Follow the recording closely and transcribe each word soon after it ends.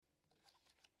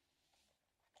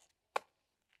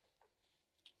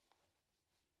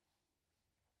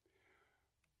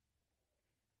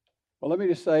Well, let me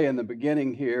just say in the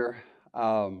beginning here,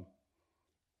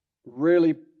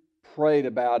 really prayed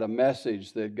about a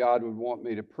message that God would want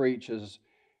me to preach as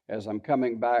I'm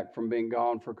coming back from being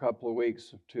gone for a couple of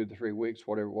weeks, 2 to 3 weeks,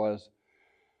 whatever it was.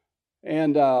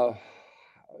 And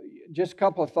just a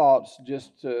couple of thoughts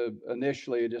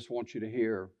initially I just want you to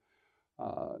hear.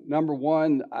 Number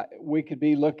one, we could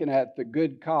be looking at the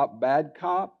good cop, bad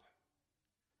cop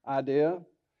idea,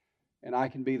 and I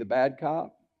can be the bad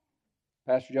cop.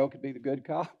 Pastor Joe could be the good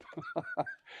cop.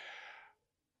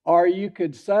 Or you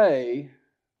could say,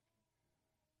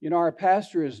 our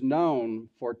pastor is known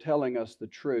for telling us the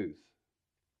truth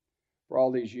for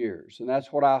all these years. And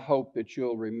that's what I hope that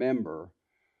you'll remember.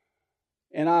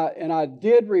 And I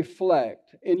did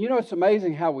reflect. And it's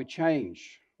amazing how we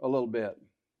change a little bit.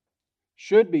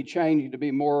 Should be changing to be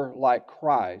more like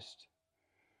Christ.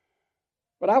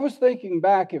 But I was thinking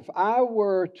back, if I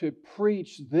were to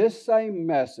preach this same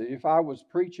message, if I was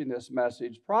preaching this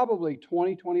message probably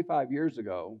 20, 25 years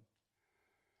ago,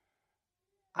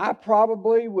 I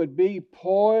probably would be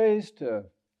poised to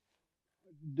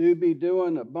be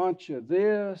doing a bunch of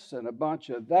this and a bunch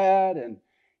of that, and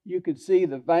you could see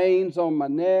the veins on my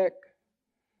neck,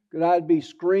 because I'd be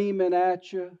screaming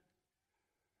at you.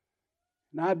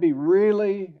 And I'd be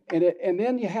really, and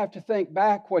then you have to think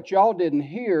back what y'all didn't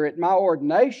hear at my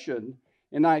ordination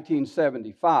in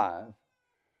 1975,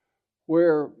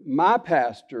 where my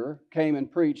pastor came and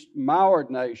preached my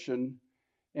ordination,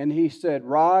 and he said,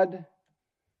 "Rod,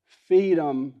 feed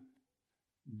them,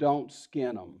 don't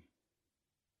skin them.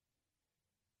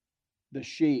 The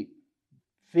sheep,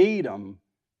 feed them,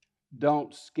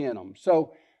 don't skin them."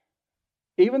 So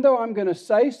even though I'm going to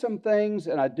say some things,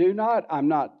 and I'm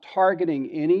not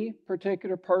targeting any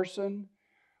particular person,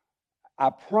 I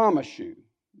promise you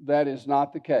that is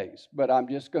not the case. But I'm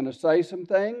just going to say some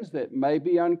things that may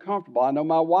be uncomfortable. I know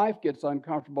my wife gets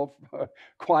uncomfortable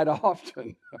quite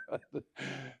often.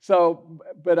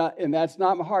 And that's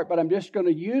not my heart. But I'm just going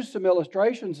to use some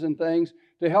illustrations and things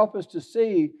to help us to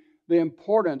see the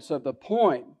importance of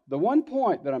the one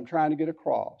point that I'm trying to get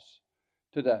across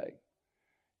today.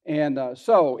 And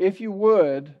so, if you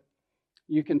would,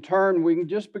 you can turn. We can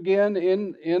just begin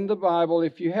in the Bible.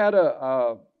 If you had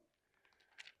a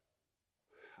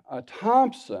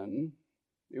Thompson,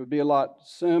 it would be a lot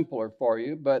simpler for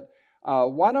you. But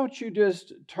why don't you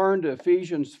just turn to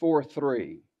Ephesians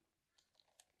 4:3?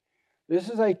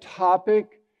 This is a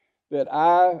topic that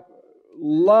I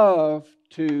love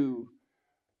to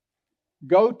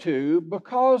go to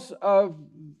because of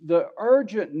the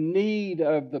urgent need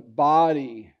of the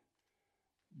body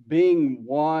being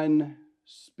one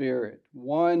spirit,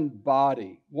 one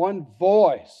body, one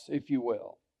voice, if you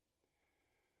will.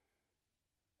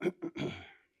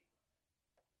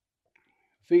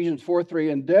 Ephesians 4:3,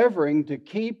 endeavoring to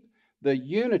keep the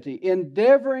unity.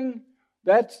 Endeavoring,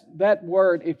 that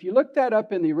word, if you look that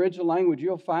up in the original language,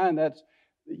 you'll find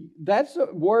that's a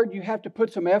word you have to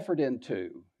put some effort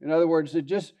into. In other words,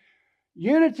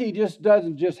 unity just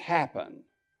doesn't just happen.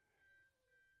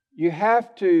 You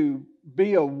have to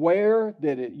be aware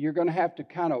that you're going to have to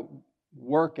kind of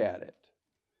work at it.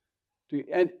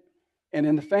 And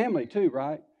in the family too,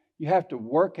 right? You have to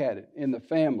work at it in the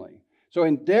family. So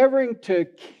endeavoring to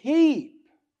keep.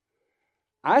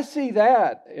 I see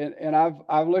that, and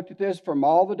I've looked at this from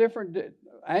all the different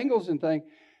angles and things.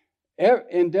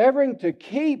 Endeavoring to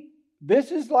keep,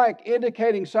 this is like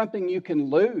indicating something you can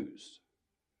lose.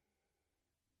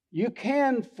 You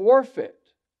can forfeit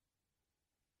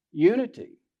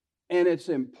unity. And it's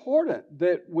important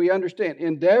that we understand,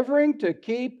 endeavoring to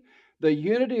keep the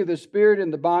unity of the Spirit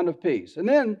in the bond of peace. And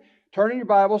then turning your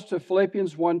Bibles to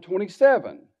Philippians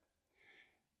 1:27.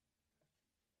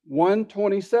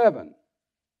 1:27.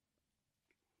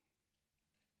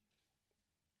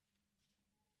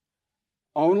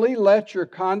 Only let your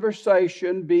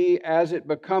conversation be as it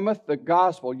becometh the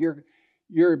gospel,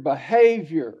 your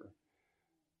behavior,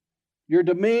 your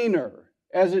demeanor,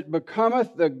 as it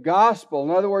becometh the gospel.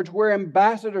 In other words, we're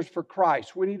ambassadors for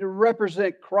Christ. We need to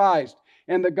represent Christ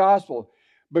and the gospel.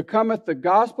 Becometh the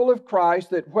gospel of Christ,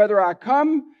 that whether I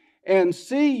come and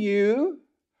see you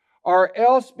or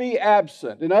else be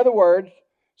absent. In other words,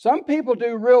 some people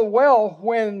do real well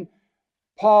when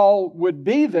Paul would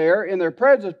be there in their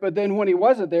presence, but then when he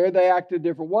wasn't there, they acted a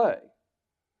different way.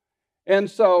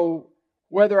 And so,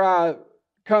 whether I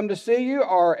come to see you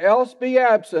or else be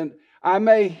absent, I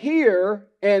may hear,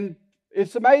 and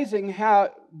it's amazing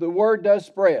how the word does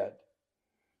spread.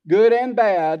 Good and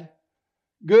bad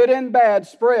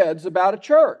spreads about a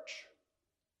church.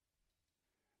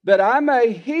 That I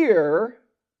may hear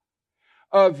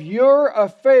of your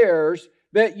affairs,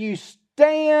 that you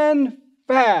stand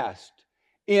fast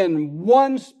in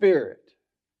one spirit,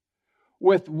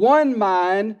 with one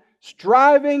mind,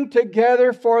 striving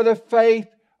together for the faith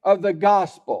of the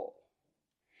gospel.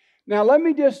 Now, let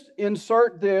me just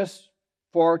insert this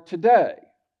for today.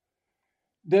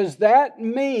 Does that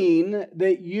mean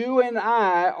that you and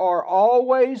I are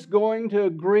always going to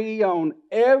agree on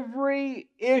every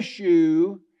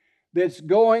issue that's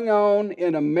going on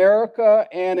in America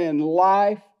and in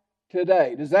life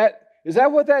today? Is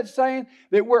that what that's saying?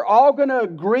 That we're all going to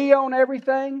agree on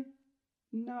everything?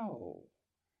 No.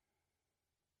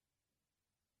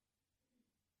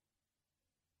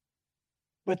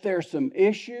 But there's some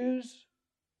issues,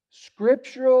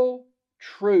 scriptural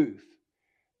truth,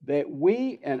 that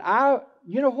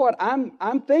you know what,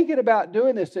 I'm thinking about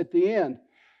doing this at the end,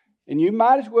 and you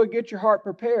might as well get your heart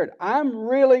prepared. I'm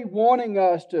really wanting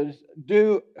us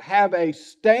to have a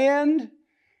stand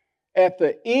at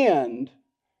the end,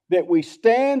 that we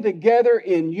stand together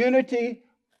in unity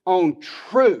on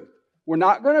truth. We're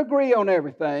not going to agree on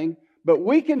everything, but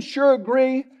we can sure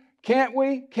agree, can't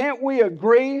we? Can't we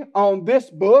agree on this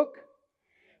book?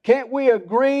 Can't we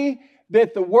agree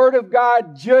that the Word of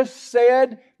God just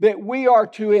said that we are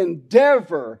to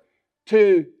endeavor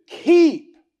to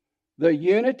keep the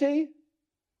unity?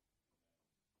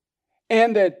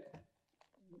 And that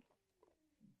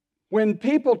when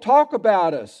people talk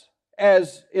about us,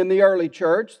 as in the early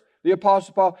church, the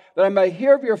Apostle Paul, that I may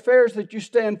hear of your affairs, that you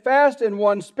stand fast in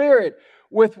one spirit,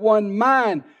 with one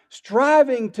mind,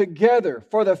 striving together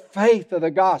for the faith of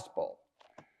the gospel.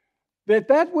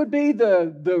 That would be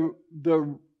the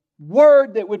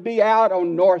word that would be out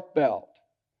on North Belt.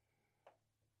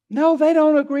 No, they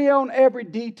don't agree on every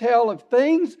detail of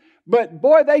things, but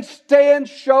boy, they stand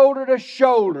shoulder to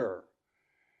shoulder.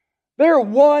 They're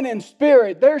one in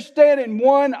spirit. They're standing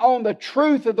one on the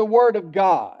truth of the Word of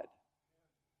God.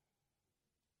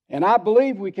 And I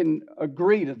believe we can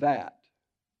agree to that.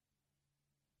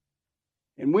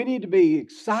 And we need to be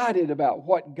excited about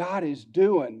what God is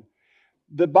doing.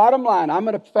 The bottom line, I'm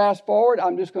going to fast forward.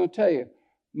 I'm just going to tell you,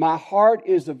 my heart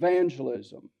is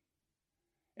evangelism.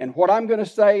 And what I'm going to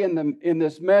say in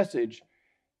this message,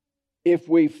 if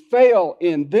we fail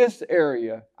in this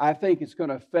area, I think it's going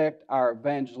to affect our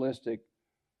evangelistic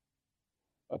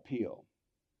appeal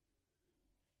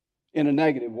in a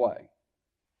negative way.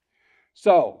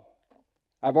 So,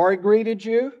 I've already greeted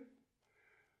you.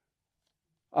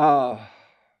 Already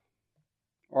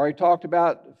talked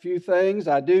about a few things.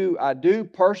 I do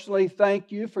personally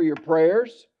thank you for your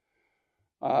prayers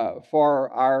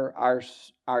for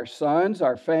our sons,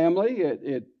 our family.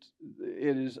 It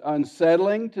is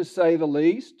unsettling, to say the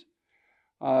least,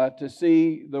 to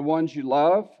see the ones you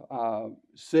love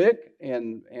sick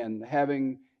and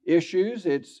having issues.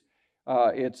 It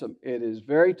is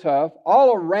very tough.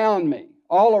 All around me.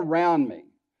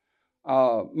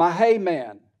 My hay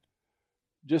man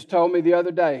just told me the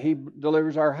other day, he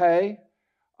delivers our hay.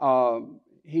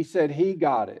 He said he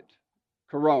got it,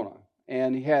 corona,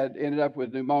 and he ended up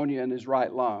with pneumonia in his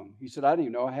right lung. He said, I didn't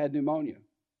even know I had pneumonia.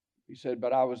 He said,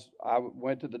 but I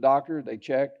went to the doctor, they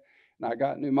checked, and I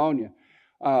got pneumonia.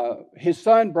 His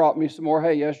son brought me some more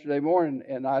hay yesterday morning,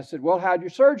 and I said, well, how'd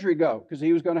your surgery go? Because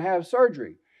he was going to have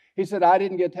surgery. He said, I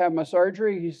didn't get to have my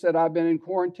surgery. He said, I've been in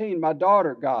quarantine. My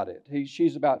daughter got it.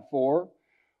 She's about 4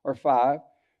 or 5.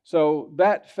 So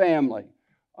that family.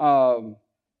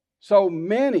 So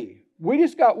many. We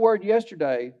just got word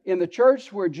yesterday in the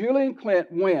church where Julie and Clint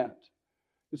went.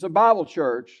 It's a Bible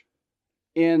church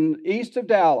east of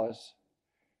Dallas.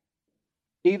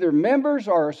 Either members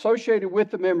or associated with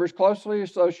the members, closely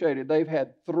associated, they've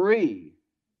had 3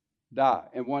 die,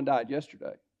 and 1 died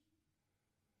yesterday.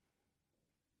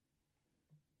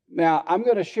 Now, I'm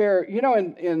going to share,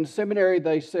 in seminary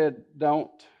they said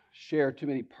don't share too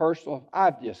many personal,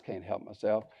 I just can't help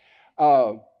myself.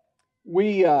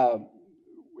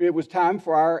 It was time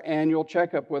for our annual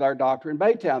checkup with our doctor in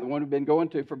Baytown, the one we've been going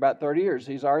to for about 30 years.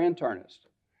 He's our internist.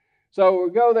 So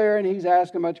we go there and he's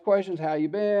asking a bunch of questions. How you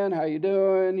been? How you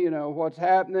doing? What's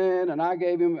happening? And I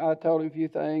told him a few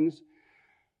things.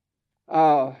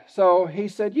 So he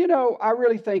said, I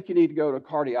really think you need to go to a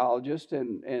cardiologist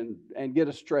and get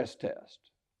a stress test.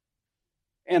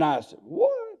 And I said,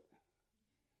 what?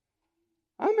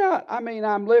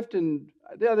 I'm lifting.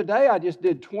 The other day I just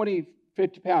did 20,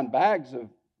 50-pound bags of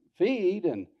feed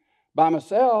and by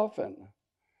myself and,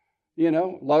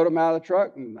 load them out of the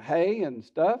truck and hay and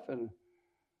stuff. And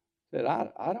said,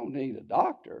 I don't need a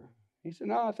doctor. He said,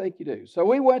 no, I think you do. So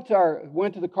we went to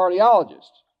the cardiologist,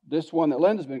 this one that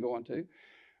Linda's been going to.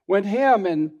 Went to him,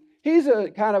 and he's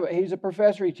a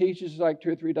professor. He teaches like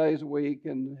 2 or 3 days a week,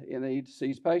 and he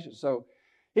sees patients. So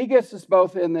he gets us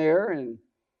both in there, and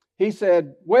he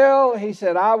said, when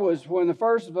the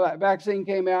first vaccine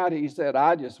came out, he said,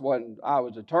 I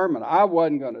was determined I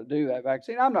wasn't going to do that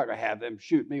vaccine. I'm not going to have them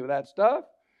shoot me with that stuff.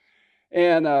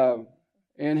 And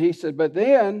he said, but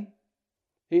then,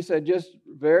 he said, just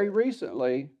very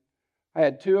recently, I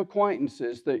had two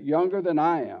acquaintances that younger than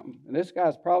I am, and this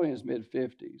guy's probably in his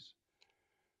mid-50s.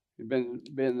 He'd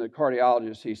been a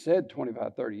cardiologist, he said,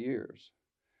 25, 30 years.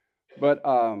 But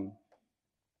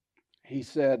he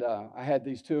said, I had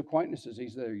these two acquaintances. He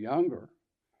said, they're younger.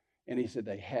 And he said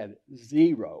they had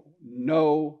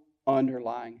no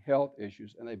underlying health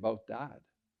issues, and they both died.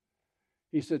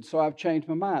 He said, so I've changed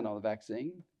my mind on the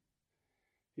vaccine.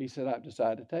 He said, I've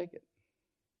decided to take it.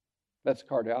 That's a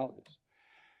cardiologist.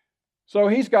 So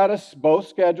he's got us both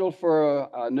scheduled for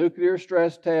a nuclear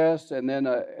stress test and then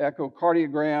an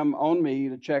echocardiogram on me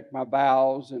to check my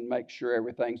valves and make sure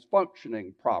everything's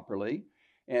functioning properly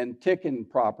and ticking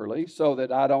properly, so that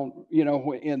I don't,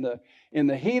 in the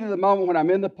heat of the moment when I'm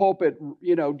in the pulpit,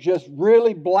 just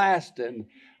really blasting,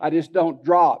 I just don't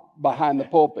drop behind the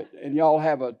pulpit. And y'all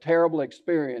have a terrible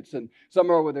experience. And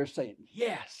some are over there saying,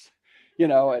 yes,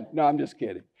 and no, I'm just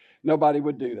kidding. Nobody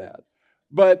would do that.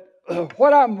 But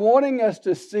what I'm wanting us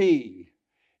to see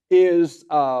is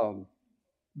the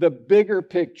bigger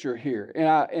picture here.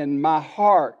 And my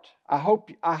heart, I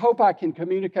hope I can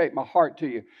communicate my heart to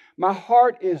you. My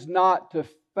heart is not to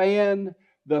fan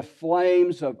the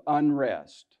flames of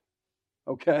unrest.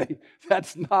 Okay?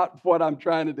 That's not what I'm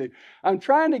trying to do. I'm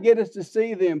trying to get us to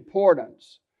see the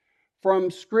importance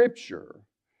from Scripture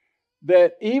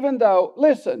that even though,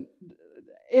 listen,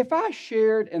 if I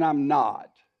shared, and I'm not,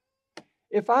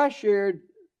 if I shared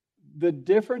the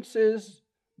differences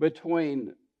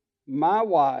between my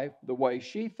wife, the way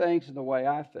she thinks and the way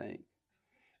I think,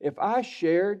 if I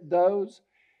shared those,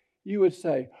 you would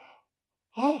say,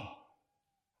 oh,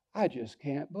 I just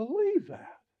can't believe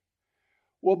that.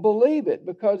 Well, believe it,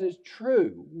 because it's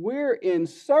true. We're in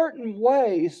certain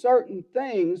ways, certain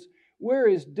things, we're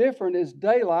as different as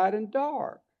daylight and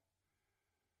dark.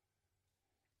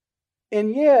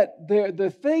 And yet,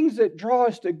 the things that draw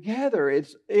us together,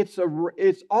 it's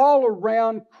all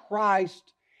around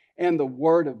Christ and the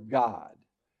Word of God.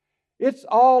 It's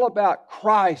all about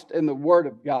Christ and the Word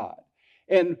of God.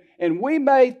 And I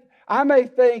may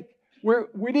think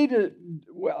we need to,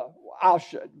 well,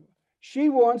 she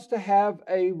wants to have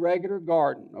a regular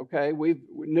garden, okay?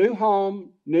 New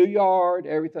home, new yard,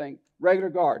 everything, regular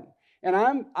garden. And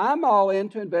I'm all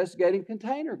into investigating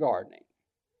container gardening.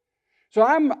 So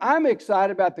I'm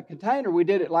excited about the container. We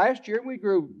did it last year. We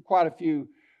grew quite a few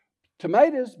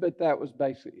tomatoes, but that was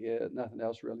basically it. Nothing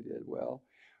else really did well.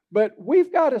 But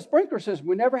we've got a sprinkler system.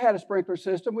 We never had a sprinkler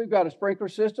system. We've got a sprinkler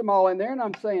system all in there. And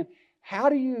I'm saying, how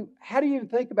do you even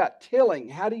think about tilling?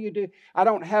 How do you do? I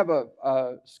don't have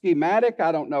a schematic.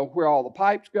 I don't know where all the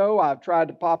pipes go. I've tried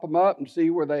to pop them up and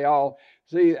see where they all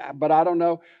see, but I don't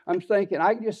know. I'm thinking,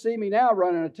 I can just see me now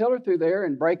running a tiller through there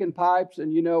and breaking pipes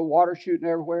and, water shooting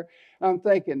everywhere. I'm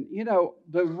thinking,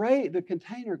 the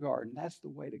container garden, that's the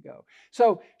way to go.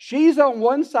 So she's on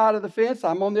one side of the fence.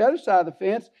 I'm on the other side of the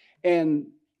fence. And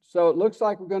so it looks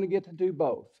like we're going to get to do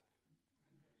both.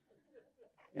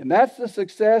 And that's the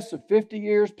success of 50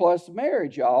 years plus of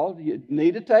marriage, y'all. You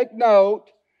need to take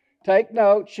note. Take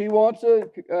note. She wants a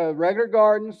regular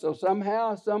garden, so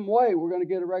somehow, some way, we're going to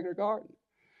get a regular garden.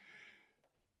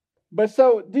 But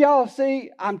so, do y'all see?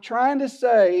 I'm trying to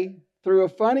say, through a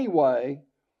funny way,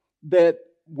 that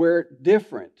we're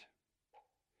different.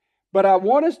 But I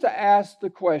want us to ask the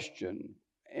question,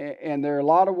 and there are a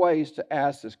lot of ways to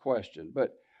ask this question,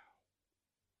 but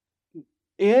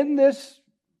in this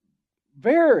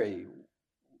very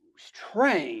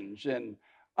strange and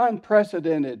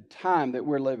unprecedented time that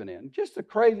we're living in, is this the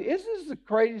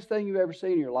craziest thing you've ever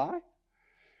seen in your life?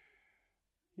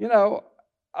 How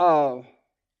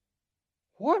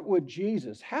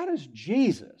does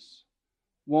Jesus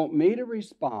want me to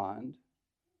respond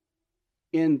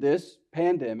in this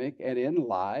pandemic and in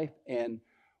life and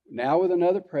now with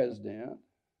another president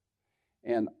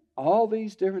and all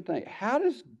these different things? How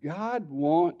does God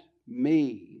want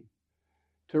me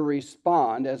to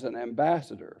respond as an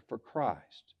ambassador for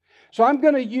Christ? So I'm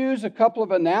going to use a couple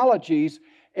of analogies,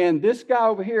 and this guy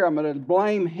over here, I'm going to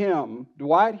blame him,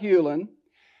 Dwight Hewlin.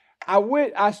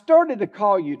 I started to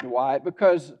call you Dwight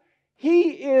because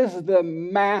he is the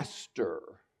master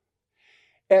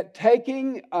at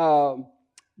taking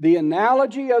the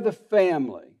analogy of the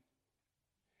family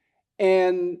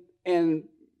and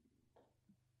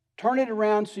turn it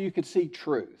around so you could see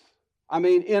truth. I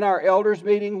mean, in our elders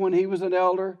meeting when he was an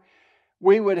elder,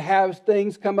 we would have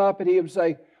things come up and he would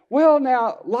say, Well,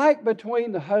 now, like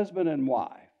between the husband and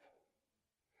wife,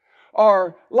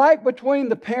 or like between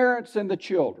the parents and the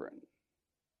children.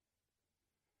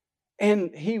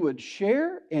 And he would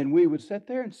share, and we would sit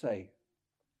there and say,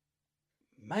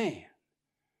 man,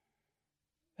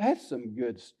 that's some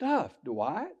good stuff,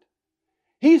 Dwight.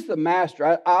 He's the master.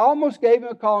 I almost gave him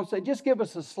a call and said, just give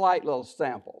us a slight little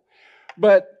sample.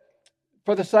 But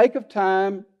for the sake of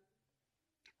time,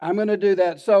 I'm going to do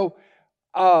that. So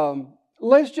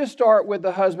let's just start with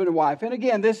the husband and wife. And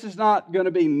again, this is not going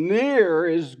to be near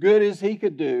as good as he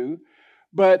could do.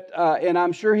 But, and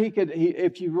I'm sure he could,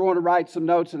 if you want to write some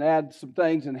notes and add some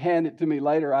things and hand it to me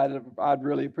later, I'd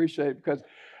really appreciate it, because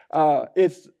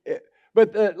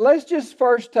let's just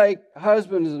first take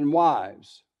husbands and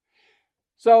wives.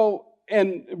 So,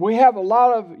 and we have a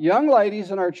lot of young ladies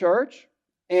in our church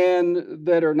and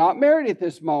that are not married at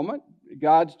this moment.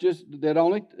 God's just, it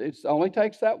only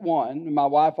takes that one. And my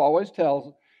wife always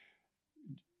tells,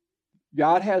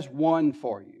 God has one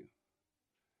for you.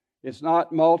 It's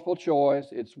not multiple choice,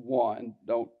 it's one.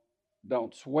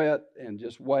 Don't sweat and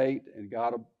just wait, and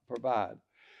God will provide.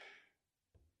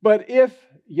 But if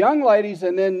young ladies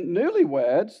and then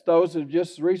newlyweds, those who have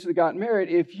just recently gotten married,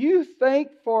 if you think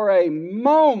for a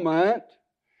moment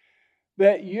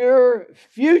that your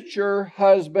future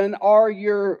husband or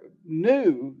you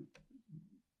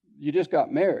just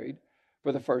got married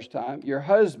for the first time, your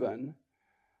husband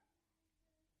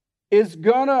is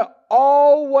going to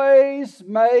always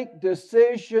make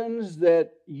decisions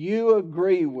that you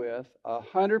agree with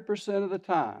 100% of the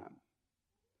time.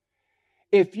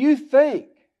 If you think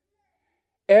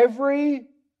every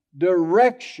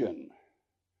direction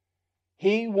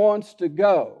he wants to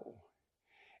go,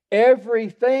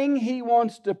 everything he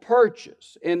wants to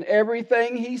purchase, and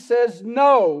everything he says,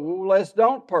 no, let's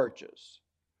don't purchase.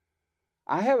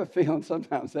 I have a feeling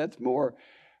sometimes that's more,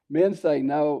 men say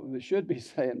no, they should be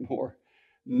saying more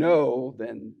no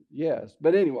than yes.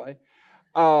 But anyway,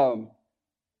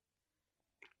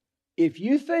 if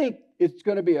you think it's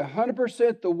going to be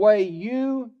 100% the way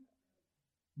you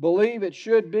believe it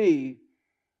should be,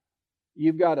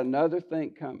 you've got another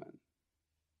thing coming.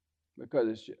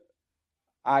 Because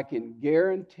I can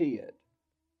guarantee it,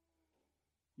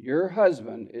 your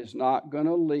husband is not going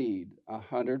to lead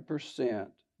 100%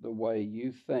 the way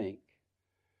you think.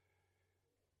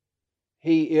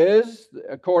 He is,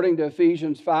 according to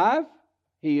Ephesians 5,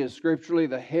 he is scripturally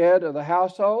the head of the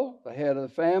household, the head of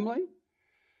the family.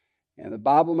 And the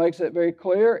Bible makes that very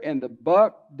clear, and the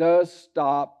buck does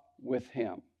stop with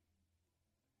him.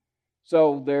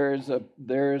 So there's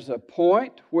a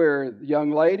point where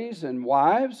young ladies and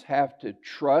wives have to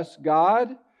trust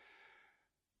God.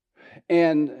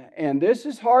 And this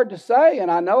is hard to say, and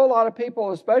I know a lot of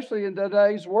people, especially in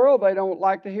today's world, they don't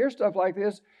like to hear stuff like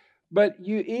this, but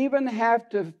you even have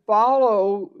to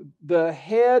follow the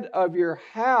head of your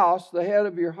house, the head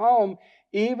of your home,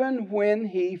 even when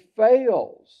he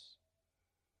fails.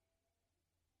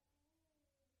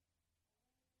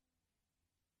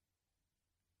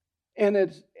 And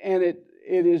it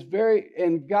is very,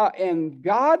 and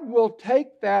God will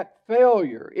take that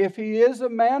failure if he is a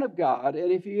man of God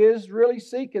and if he is really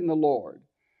seeking the Lord.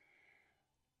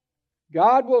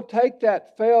 God will take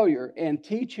that failure and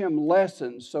teach him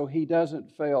lessons so he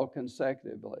doesn't fail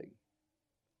consecutively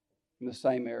in the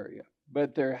same area.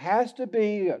 But there has to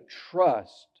be a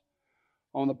trust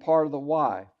on the part of the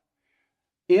wife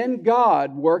in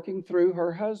God working through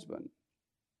her husband.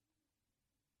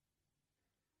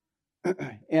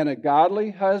 And a godly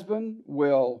husband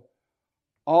will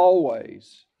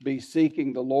always be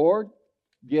seeking the Lord,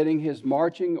 getting his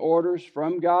marching orders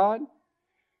from God,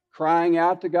 crying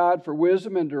out to God for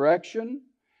wisdom and direction,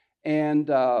 and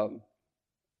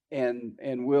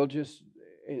we'll just,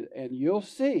 and you'll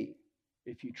see,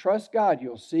 if you trust God,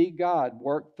 you'll see God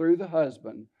work through the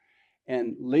husband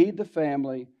and lead the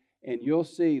family, and you'll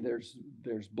see there's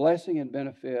blessing and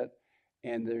benefit.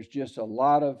 And there's just a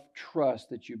lot of trust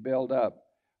that you build up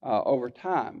over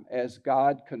time as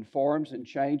God conforms and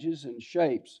changes and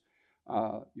shapes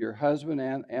your husband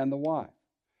and the wife.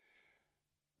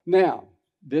 Now,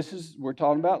 we're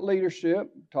talking about leadership,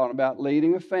 talking about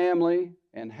leading a family,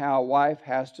 and how a wife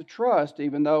has to trust,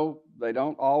 even though they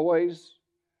don't always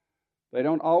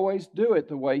do it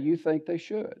the way you think they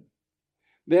should.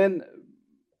 Then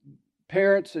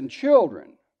parents and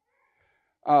children.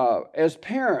 As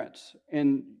parents,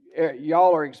 and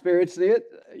y'all are experiencing it,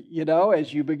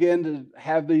 as you begin to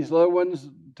have these little ones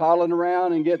toddling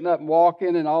around and getting up and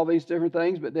walking and all these different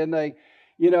things, but then they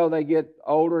get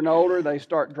older and older, they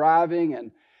start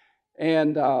driving,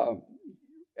 and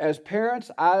as parents,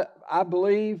 I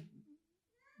believe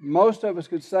most of us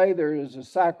could say there is a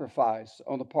sacrifice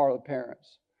on the part of the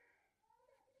parents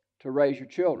to raise your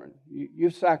children.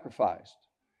 You've sacrificed.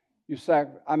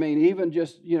 Even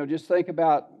just think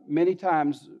about many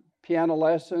times piano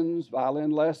lessons, violin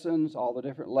lessons, all the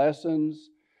different lessons,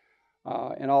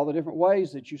 and all the different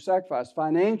ways that you sacrifice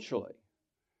financially.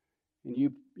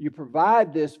 And you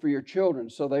provide this for your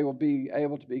children so they will be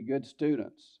able to be good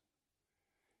students.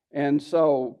 And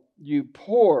so you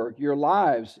pour your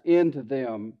lives into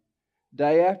them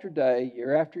day after day,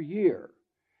 year after year,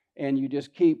 and you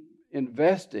just keep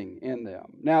investing in them.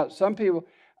 Now, some people,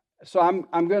 so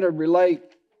I'm going to relate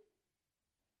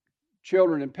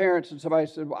children and parents, and somebody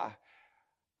said, well,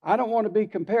 I don't want to be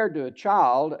compared to a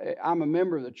child. I'm a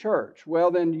member of the church.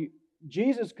 Well, then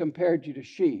Jesus compared you to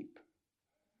sheep.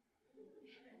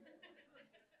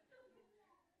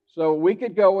 So we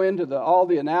could go into all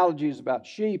the analogies about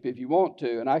sheep if you want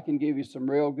to, and I can give you some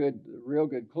real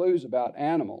good clues about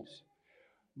animals.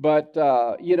 But,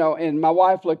 and my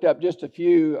wife looked up just a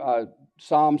few,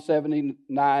 Psalm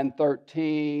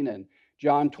 79:13 and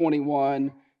John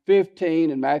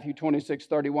 21:15 and Matthew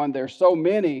 26:31. There's so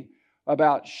many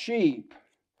about sheep.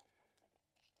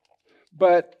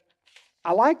 But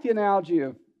I like the analogy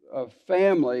of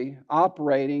family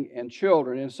operating and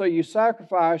children. And so you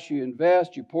sacrifice, you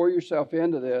invest, you pour yourself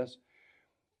into this.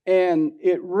 And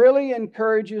it really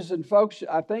encourages, and folks,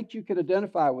 I think you can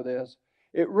identify with this,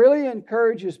 it really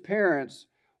encourages parents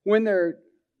when their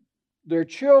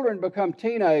children become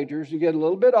teenagers and get a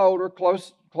little bit older,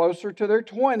 closer to their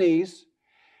 20s.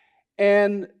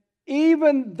 And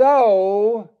even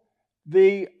though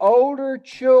the older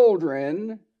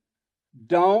children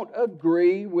don't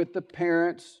agree with the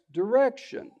parents'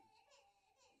 direction,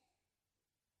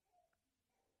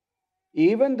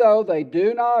 even though they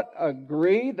do not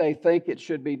agree, they think it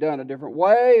should be done a different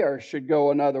way or should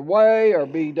go another way or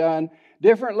be done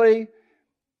differently,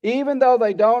 even though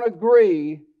they don't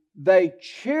agree, they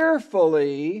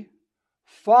cheerfully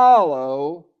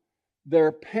follow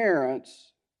their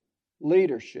parents'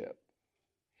 leadership.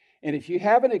 And if you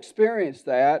haven't experienced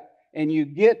that and you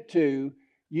get to,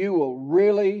 you will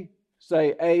really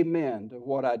say amen to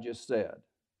what I just said.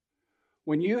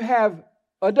 When you have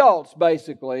adults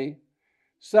basically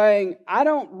saying, I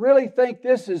don't really think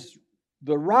this is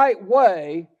the right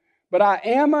way, but I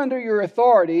am under your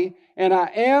authority and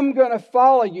I am going to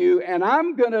follow you, and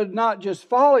I'm going to not just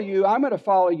follow you, I'm going to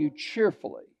follow you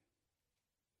cheerfully.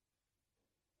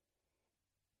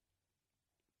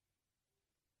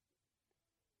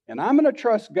 And I'm going to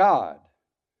trust God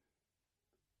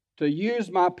to use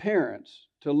my parents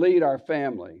to lead our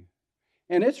family.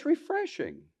 And it's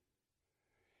refreshing.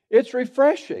 It's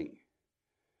refreshing.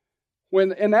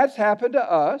 And that's happened to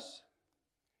us.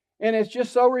 And it's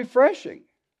just so refreshing.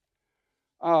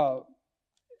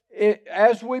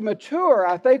 As we mature,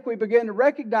 I think we begin to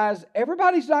recognize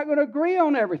everybody's not going to agree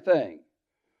on everything.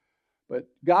 But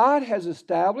God has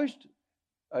established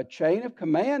a chain of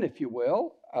command, if you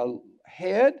will, a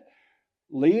head,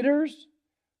 leaders,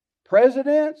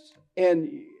 presidents,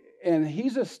 and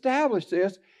He's established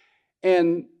this,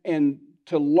 and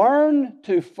to learn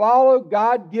to follow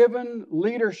God-given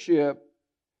leadership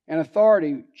and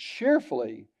authority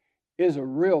cheerfully is a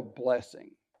real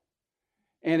blessing,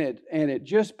 and it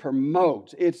just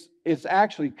promotes. It's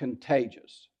actually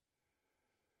contagious.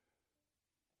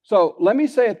 So let me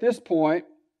say at this point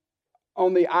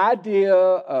on the idea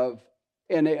of.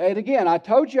 And again, I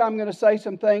told you I'm going to say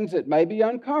some things that may be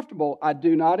uncomfortable. I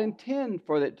do not intend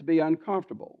for it to be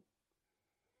uncomfortable.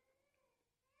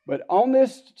 But on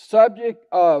this subject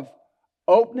of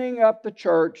opening up the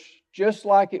church just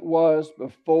like it was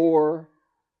before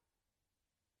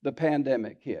the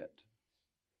pandemic hit.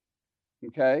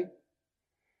 Okay?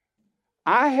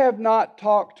 I have not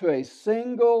talked to a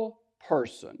single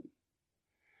person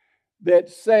that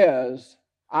says,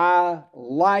 I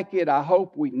like it. I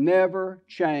hope we never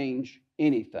change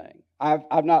anything.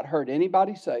 I've not heard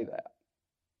anybody say that.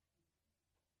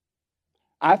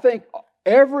 I think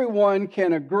everyone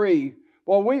can agree,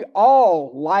 well, we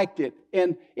all liked it.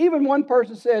 And even one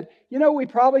person said, we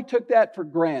probably took that for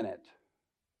granted,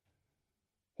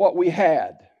 what we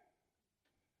had.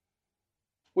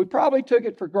 We probably took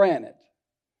it for granted.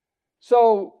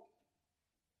 So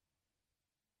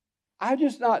I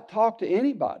just not talked to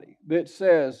anybody that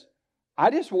says, I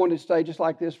just want to stay just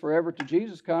like this forever till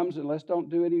Jesus comes and let's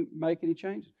don't make any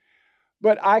changes.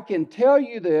 But I can tell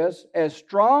you this, as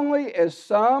strongly as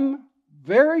some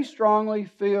very strongly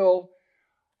feel,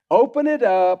 open it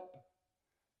up,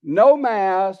 no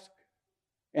mask,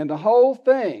 and the whole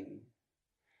thing,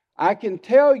 I can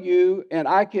tell you and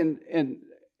I can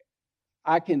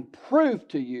prove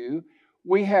to you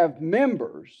we have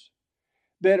members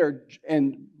that are,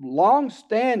 and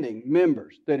long-standing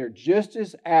members that are just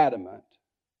as adamant,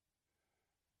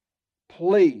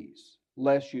 please,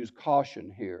 let's use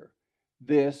caution here.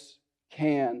 This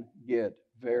can get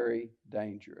very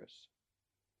dangerous.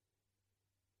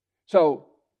 So,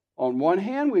 on one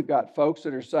hand, we've got folks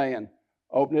that are saying,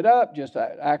 open it up, just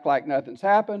act like nothing's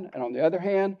happened. And on the other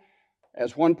hand,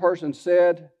 as one person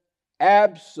said,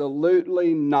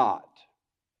 absolutely not.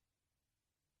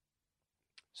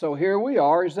 So here we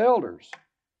are as elders.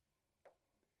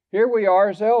 Here we are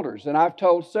as elders. And I've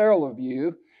told several of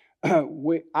you,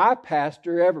 I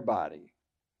pastor everybody.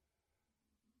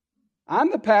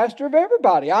 I'm the pastor of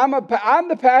everybody. I'm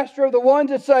the pastor of the ones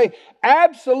that say,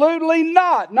 absolutely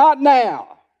not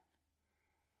now.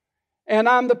 And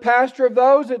I'm the pastor of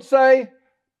those that say,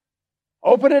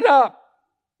 open it up.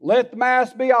 Let the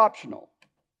Mass be optional.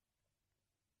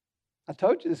 I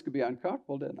told you this could be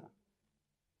uncomfortable, didn't I?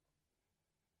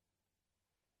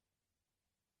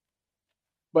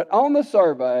 But on the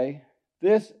survey,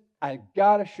 I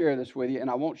got to share this with you, and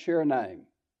I won't share a name.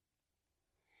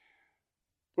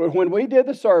 But when we did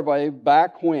the survey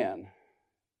back when,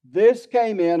 this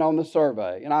came in on the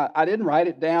survey. And I didn't write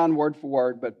it down word for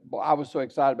word, but I was so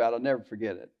excited about it, I'll never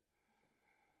forget it.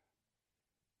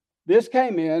 This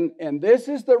came in, and this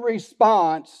is the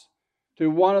response to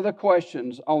one of the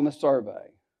questions on the survey.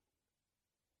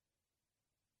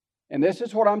 And this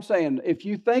is what I'm saying. If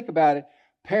you think about it,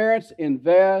 parents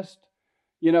invest,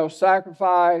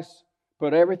 sacrifice,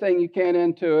 put everything you can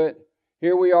into it.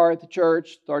 Here we are at the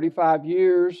church, 35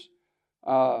 years,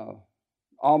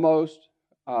 almost.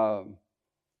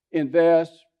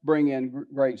 Invest, bring in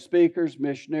great speakers,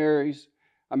 missionaries.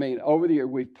 Over the year,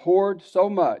 we've poured so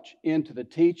much into the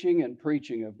teaching and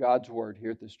preaching of God's Word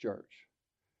here at this church.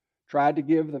 Tried to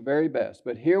give the very best.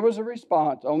 But here was a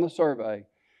response on the survey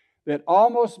that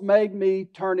almost made me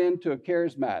turn into a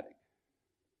charismatic.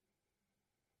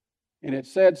 And it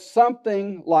said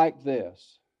something like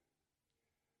this.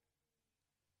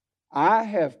 We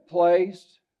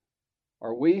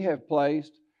have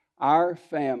placed our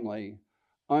family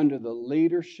under the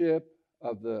leadership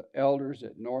of the elders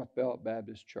at North Belt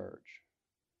Baptist Church.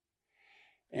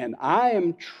 And I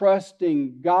am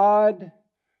trusting God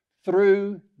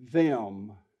through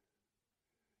them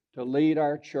to lead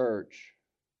our church.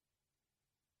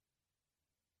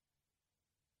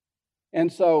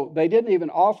 And so they didn't even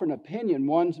offer an opinion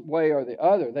one way or the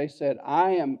other. They said,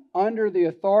 I am under the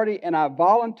authority and I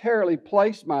voluntarily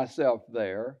placed myself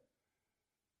there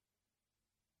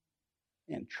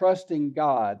and trusting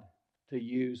God to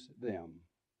use them.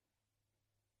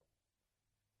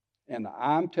 And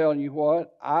I'm telling you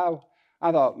what, I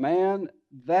thought, man,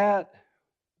 that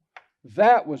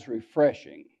was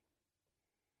refreshing.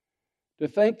 To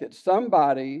think that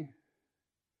somebody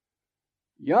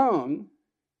young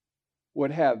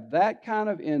would have that kind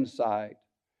of insight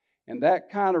and that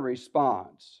kind of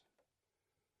response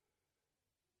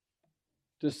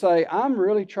to say, I'm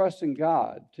really trusting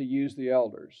God to use the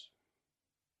elders.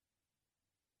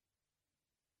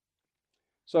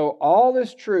 So all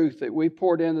this truth that we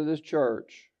poured into this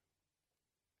church,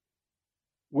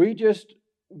 we just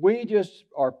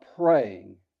are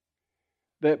praying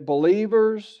that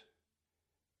believers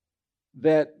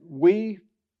that we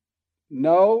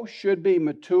know should be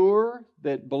mature,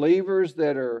 that believers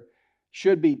that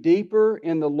should be deeper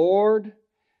in the Lord,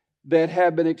 that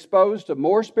have been exposed to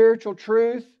more spiritual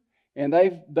truth, and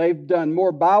they've done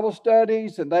more Bible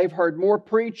studies, and they've heard more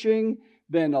preaching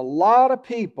than a lot of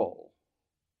people.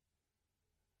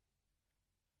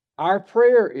 Our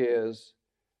prayer is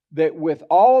that with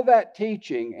all of that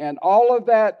teaching and all of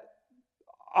that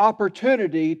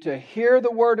opportunity to hear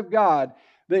the Word of God,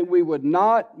 that we would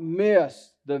not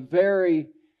miss the very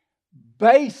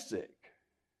basic,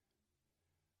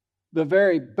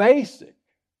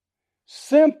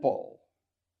 simple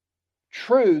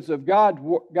truths of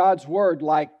God's Word,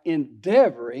 like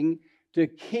endeavoring to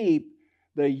keep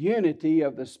the unity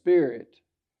of the Spirit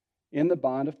in the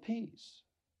bond of peace.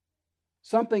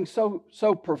 Something so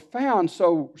profound,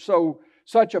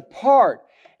 such a part.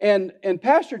 And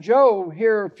Pastor Joe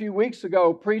here a few weeks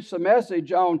ago preached a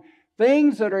message on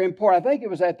things that are important. I think it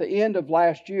was at the end of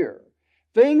last year.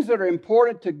 Things that are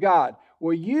important to God.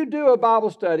 Well, you do a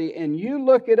Bible study and you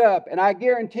look it up, and I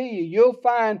guarantee you'll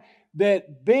find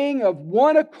that being of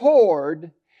one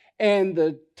accord and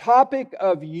the topic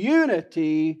of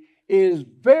unity is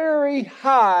very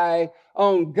high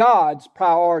on God's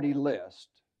priority list.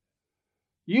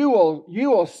 You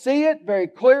will see it very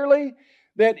clearly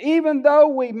that even though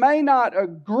we may not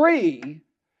agree,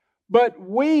 but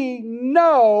we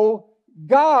know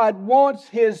God wants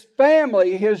His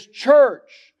family, His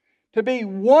church, to be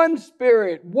one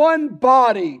spirit, one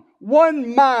body,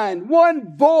 one mind,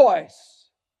 one voice.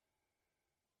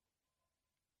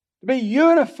 To be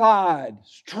unified,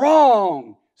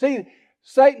 strong. See,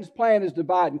 Satan's plan is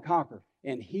divide and conquer,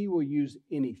 and he will use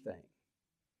anything.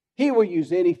 He will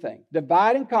use anything.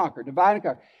 Divide and conquer, divide and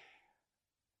conquer.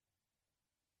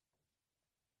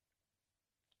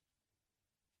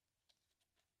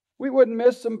 We wouldn't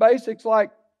miss some basics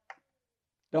like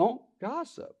don't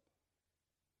gossip.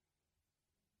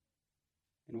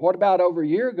 And what about over a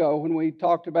year ago when we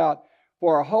talked about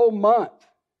for a whole month,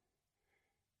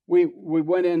 we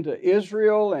went into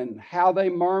Israel and how they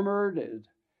murmured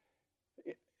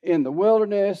in the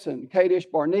wilderness and Kadesh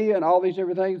Barnea and all these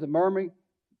different things, the murmuring.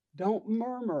 Don't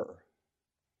murmur.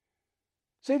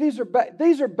 See, these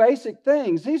are basic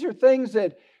things. These are things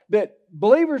that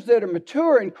believers that are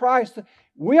mature in Christ,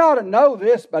 we ought to know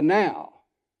this by now.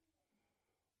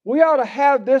 We ought to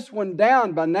have this one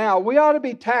down by now. We ought to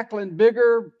be tackling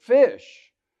bigger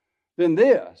fish than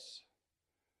this.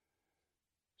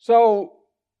 So,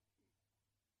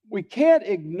 we can't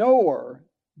ignore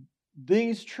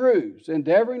these truths,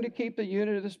 endeavoring to keep the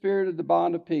unity of the Spirit of the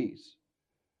bond of peace.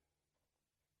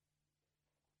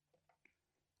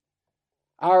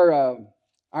 Our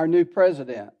new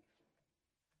president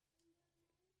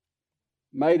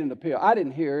made an appeal. I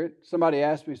didn't hear it. Somebody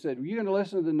asked me, said, were you going to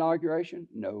listen to the inauguration?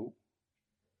 No.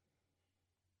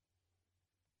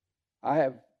 I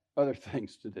have other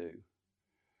things to do.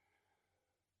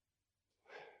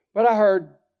 But I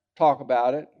heard talk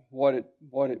about it, what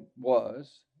it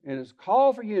was, and it's a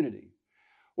call for unity.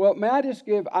 Well, may I just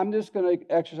I'm just going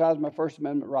to exercise my First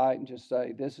Amendment right and just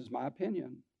say, this is my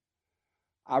opinion.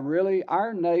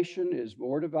 Our nation is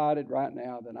more divided right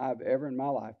now than I've ever in my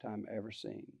lifetime ever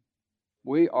seen.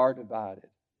 We are divided.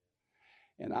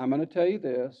 And I'm going to tell you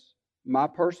this, my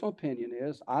personal opinion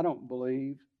is I don't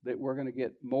believe that we're going to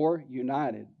get more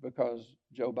united because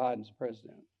Joe Biden's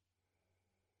president.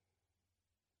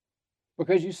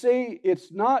 Because you see,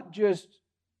 it's not just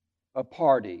a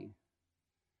party,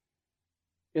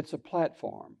 it's a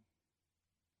platform.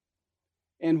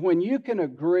 And when you can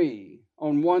agree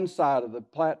on one side of the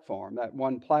platform, that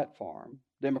one platform,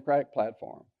 Democratic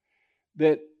platform,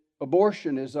 that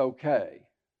abortion is okay.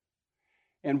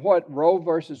 And what Roe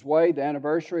versus Wade, the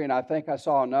anniversary, and I think I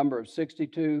saw a number of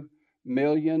 62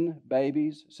 million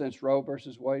babies since Roe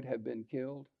versus Wade have been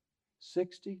killed.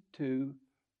 62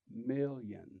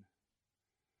 million.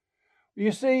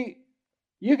 You see,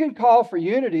 you can call for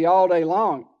unity all day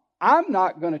long. I'm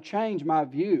not going to change my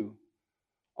view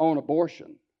on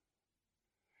abortion.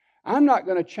 I'm not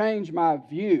going to change my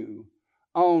view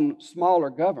on smaller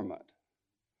government.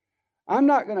 I'm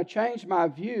not going to change my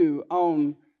view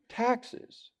on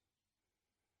taxes.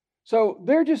 So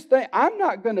they're just saying, I'm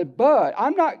not going to budge.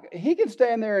 He can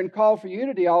stand there and call for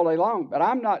unity all day long, but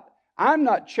I'm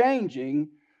not changing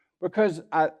because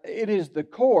it is the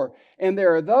core. And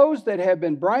there are those that have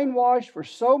been brainwashed for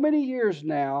so many years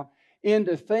now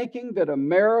into thinking that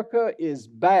America is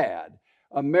bad.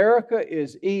 America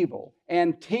is evil.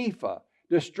 Antifa,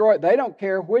 destroy. They don't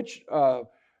care which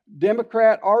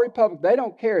Democrat or Republican. They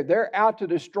don't care. They're out to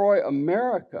destroy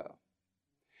America.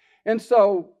 And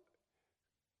so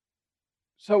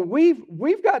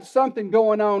we've got something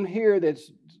going on here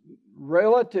that's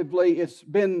relatively, it's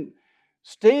been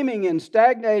steaming and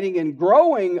stagnating and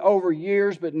growing over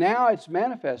years, but now it's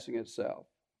manifesting itself.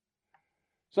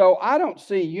 So I don't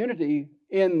see unity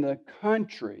in the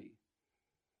country,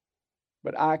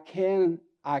 but I can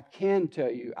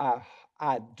tell you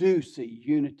I do see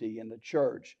unity in the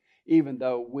church, even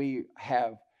though we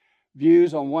have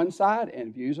views on one side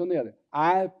and views on the other.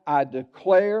 I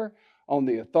declare on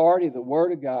the authority of the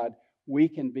Word of God, we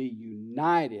can be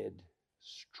united,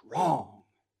 strong.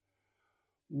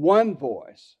 One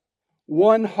voice,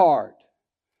 one heart.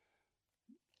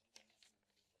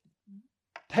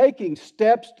 Taking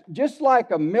steps, just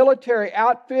like a military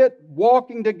outfit,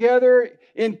 walking together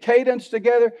in cadence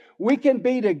together, we can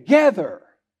be together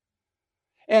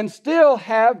and still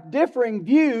have differing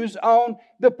views on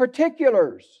the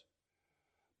particulars.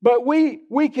 But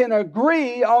we can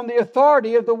agree on the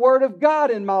authority of the Word of God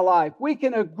in my life. We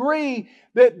can agree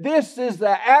that this is the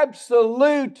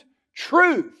absolute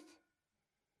truth.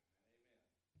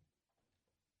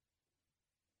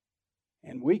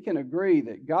 And we can agree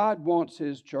that God wants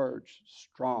His church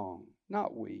strong,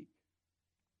 not weak.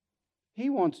 He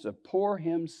wants to pour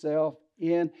Himself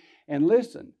in. And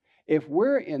listen, if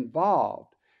we're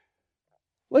involved,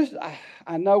 listen,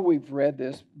 I know we've read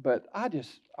this, but I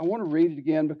want to read it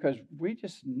again because we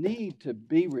just need to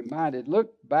be reminded.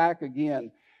 Look back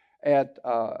again at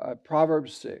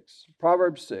Proverbs 6.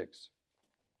 Proverbs 6.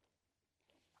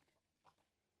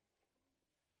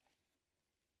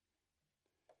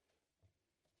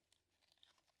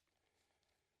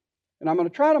 And I'm going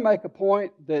to try to make a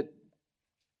point that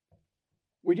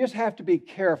we just have to be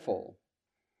careful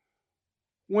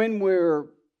when we're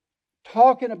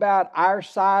talking about our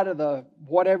side of the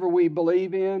whatever we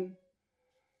believe in,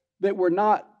 that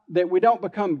we don't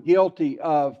become guilty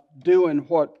of doing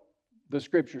what the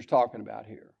Scripture's talking about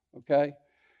here. Okay?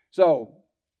 So,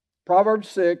 Proverbs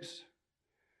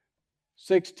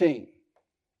 6:16.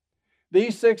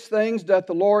 These 6 things doth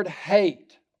the Lord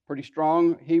hate. Pretty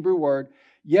strong Hebrew word.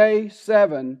 Yea,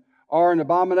 7 are an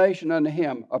abomination unto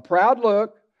him. A proud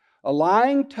look, a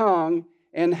lying tongue,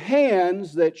 and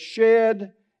hands that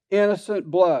shed innocent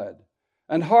blood.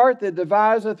 An heart that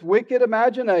deviseth wicked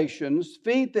imaginations,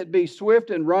 feet that be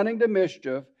swift in running to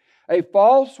mischief, a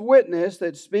false witness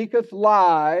that speaketh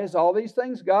lies. All these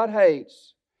things God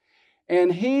hates.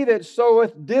 And he that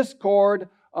soweth discord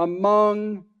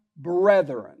among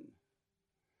brethren.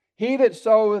 He that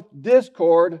soweth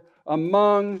discord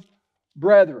among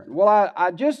brethren. Well,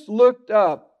 I just looked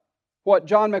up what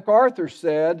John MacArthur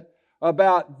said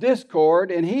about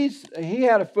discord, and he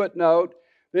had a footnote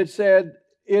that said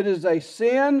it is a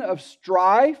sin of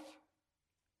strife,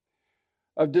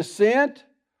 of dissent,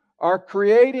 or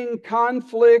creating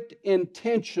conflict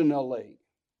intentionally.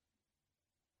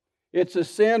 It's a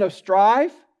sin of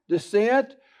strife,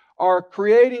 dissent, or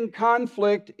creating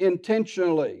conflict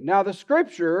intentionally. Now, the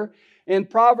Scripture in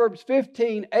Proverbs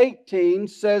 15:18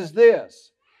 says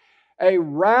this: a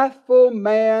wrathful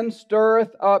man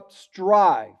stirreth up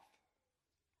strife,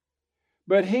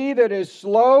 but he that is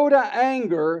slow to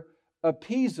anger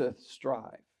appeaseth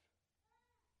strife.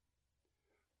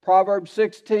 Proverbs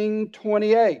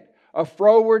 16:28, a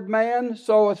froward man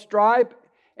soweth strife,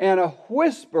 and a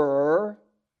whisperer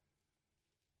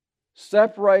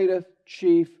separateth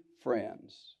chief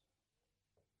friends.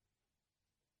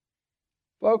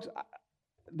 Folks,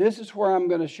 this is where I'm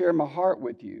going to share my heart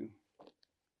with you.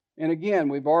 And again,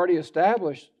 we've already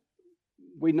established,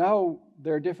 we know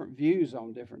there are different views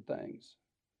on different things.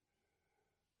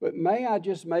 But may I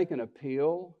just make an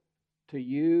appeal to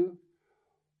you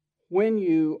when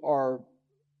you are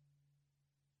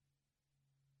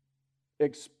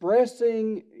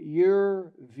expressing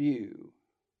your view,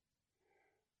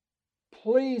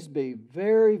 please be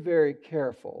very, very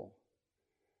careful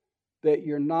that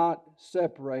you're not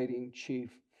separating chief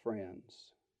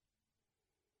friends.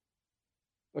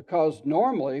 Because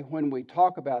normally when we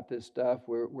talk about this stuff,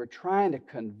 we're trying to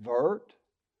convert.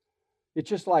 It's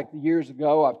just like years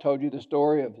ago, I've told you the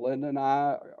story of Linda and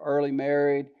I, early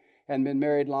married, hadn't been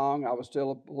married long. I was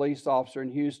still a police officer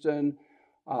in Houston.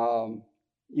 The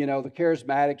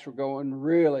charismatics were going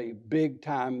really big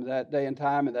time that day and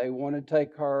time, and they wanted to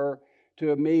take her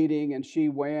to a meeting, and she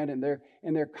went, and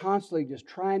they're constantly just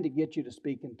trying to get you to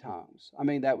speak in tongues. I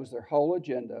mean, that was their whole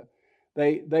agenda.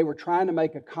 They were trying to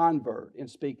make a convert in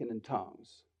speaking in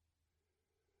tongues.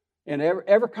 And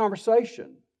every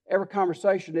conversation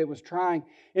it was trying,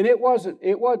 and it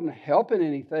wasn't helping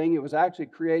anything. It was actually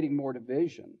creating more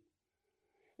division.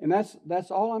 And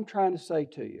that's all I'm trying to say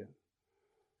to you.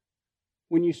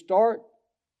 When you start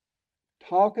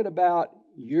talking about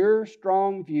your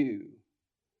strong view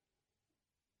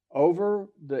over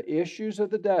the issues of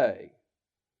the day,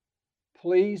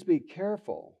 please be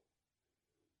careful.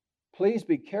 Please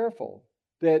be careful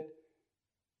that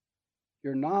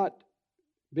you're not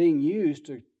being used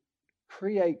to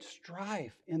create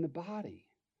strife in the body.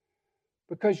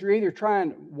 Because you're either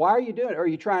why are you doing it? Are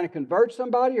you trying to convert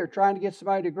somebody or trying to get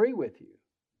somebody to agree with you?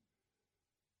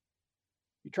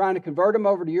 You trying to convert them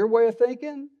over to your way of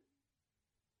thinking?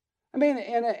 I mean,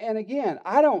 and again,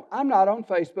 I'm not on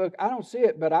Facebook. I don't see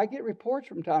it, but I get reports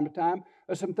from time to time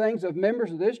of some things of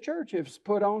members of this church have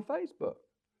put on Facebook.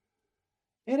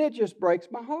 And it just breaks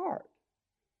my heart.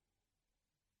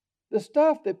 The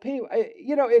stuff that people,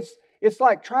 it's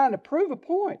like trying to prove a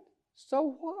point.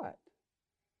 So what?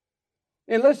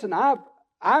 And listen, I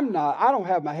don't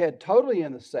have my head totally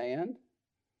in the sand.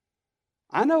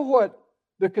 I know what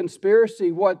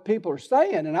people are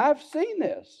saying, and I've seen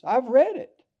this. I've read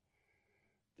it.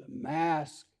 The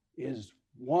mask is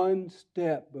one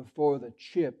step before the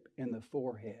chip in the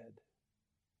forehead.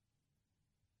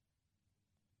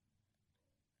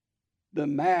 The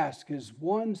mask is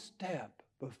one step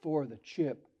before the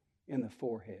chip in the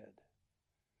forehead.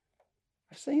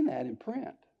 I've seen that in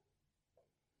print.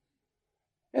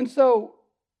 And so,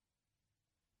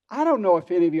 I don't know if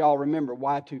any of y'all remember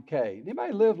Y2K.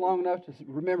 Anybody live long enough to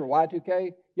remember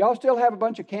Y2K? Y'all still have a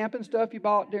bunch of camping stuff you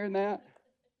bought during that?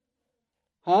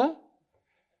 Huh?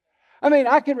 I mean,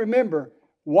 I can remember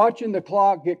watching the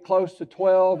clock get close to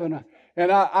 12,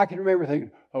 and I can remember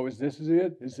thinking, oh, is this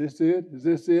it? Is this it? Is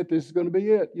this it? This is going to be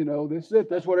it. This is it.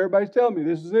 That's what everybody's telling me.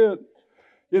 This is it.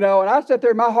 And I sat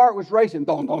there, my heart was racing.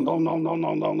 Dong, dong, dong, dong, dong,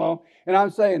 dong, dong, dong. And I'm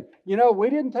saying, we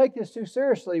didn't take this too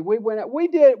seriously. We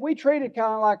treated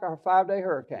kind of like our 5-day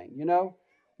hurricane,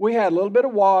 We had a little bit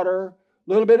of water, a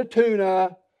little bit of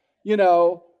tuna,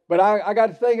 But I got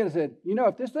to thinking, I said,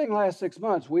 if this thing lasts 6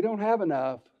 months, we don't have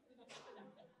enough.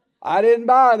 I didn't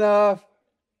buy enough.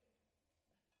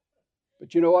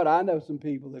 But you know what? I know some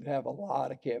people that have a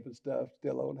lot of camping stuff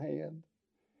still on hand.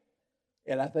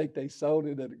 And I think they sold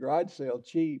it at a garage sale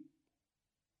cheap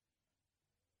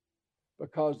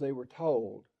because they were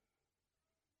told,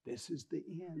 this is the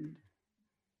end.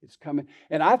 It's coming.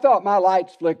 And I thought my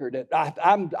lights flickered.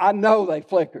 I know they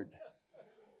flickered.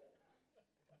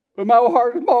 But my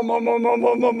heart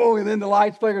was, and then the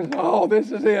lights flickered. Oh,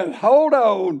 this is it. Hold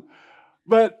on.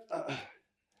 But,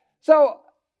 some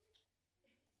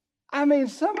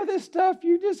of this stuff,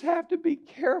 you just have to be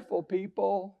careful,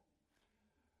 people.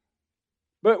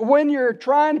 But when you're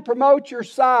trying to promote your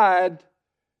side,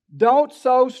 don't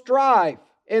sow strife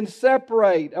and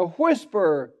separate. A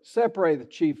whisper separate the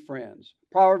chief friends.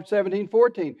 Proverbs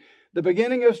 17:14. The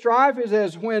beginning of strife is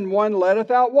as when one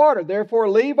letteth out water. Therefore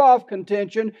leave off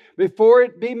contention before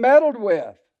it be meddled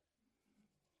with.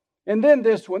 And then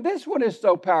this one is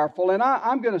so powerful, and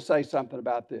I'm going to say something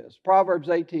about this. Proverbs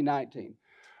 18:19.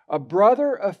 A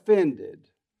brother offended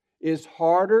is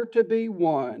harder to be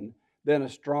won than a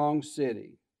strong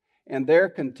city, and their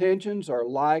contentions are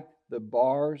like the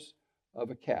bars of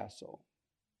a castle.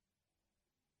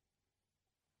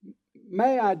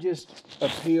 May I just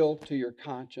appeal to your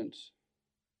conscience?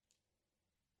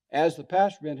 As the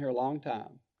pastor, been here a long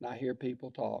time, and I hear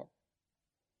people talk.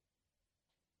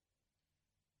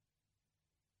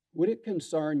 Would it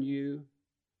concern you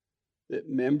that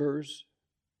members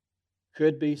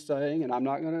could be saying, and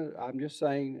I'm just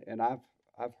saying, and I've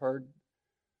heard,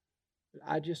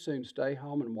 I'd just soon stay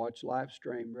home and watch live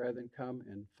stream rather than come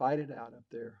and fight it out up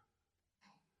there.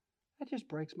 That just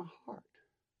breaks my heart.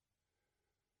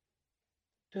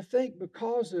 To think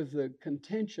because of the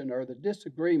contention or the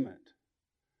disagreement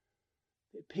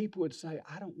that people would say,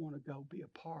 I don't want to go be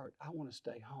a part. I want to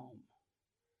stay home.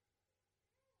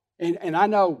 And I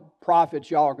know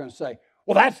prophets, y'all are going to say,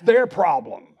 well, that's their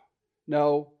problem.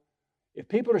 No, if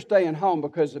people are staying home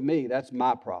because of me, that's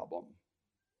my problem.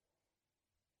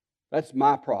 That's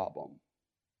my problem.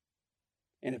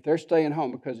 And if they're staying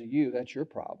home because of you, that's your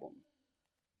problem.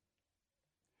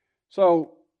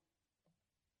 So,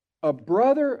 a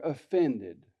brother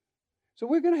offended. So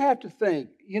we're going to have to think,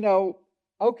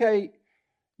 okay,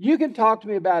 you can talk to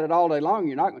me about it all day long.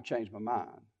 You're not going to change my mind.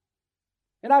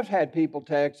 And I've had people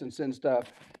text and send stuff.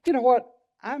 You know what?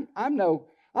 I'm no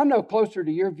closer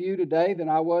to your view today than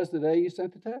I was the day you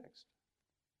sent the text.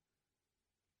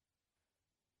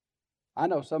 I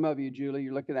know some of you, Julie,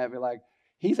 you're looking at me like,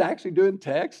 he's actually doing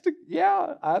text?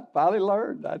 Yeah, I finally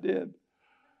learned. I did.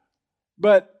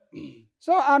 But,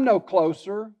 so I'm no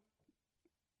closer.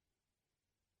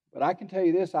 But I can tell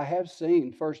you this, I have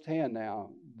seen firsthand now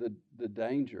the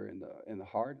danger and the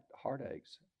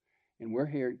heartaches. And we're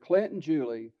here, Clint and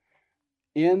Julie,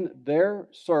 in their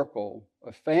circle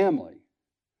of family,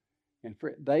 and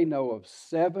they know of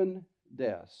 7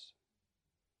 deaths.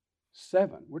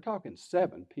 7. We're talking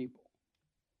 7 people.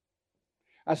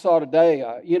 I saw today,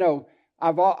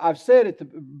 I've said it a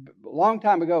long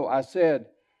time ago. I said,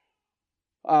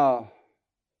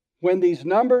 when these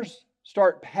numbers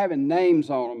start having names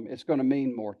on them, it's going to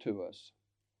mean more to us.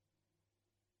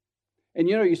 And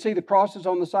you see the crosses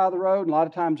on the side of the road, and a lot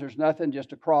of times there's nothing,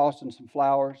 just a cross and some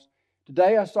flowers.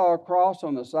 Today I saw a cross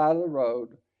on the side of the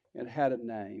road, and it had a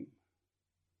name.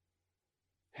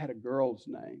 It had a girl's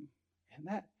name. And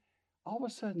that, all of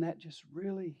a sudden, that just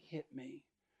really hit me.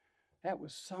 That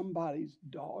was somebody's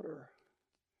daughter.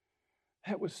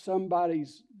 That was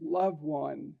somebody's loved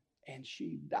one, and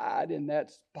she died in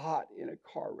that spot in a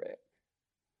car wreck.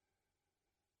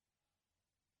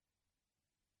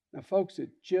 Now, folks,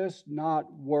 it's just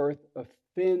not worth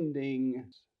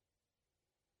offending.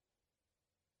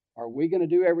 Are we going to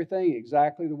do everything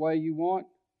exactly the way you want?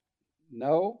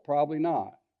 No, probably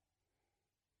not.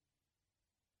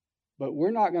 But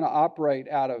we're not going to operate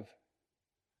out of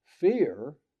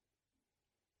fear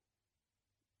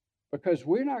because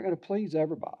we're not going to please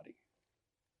everybody.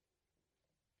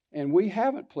 And we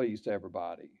haven't pleased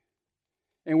everybody.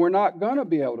 And we're not going to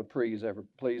be able to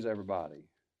please everybody.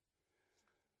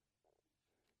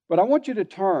 But I want you to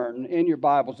turn in your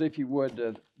Bibles, if you would,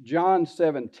 to John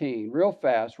 17, real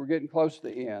fast. We're getting close to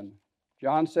the end.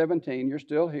 John 17, you're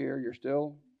still here. You're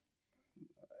still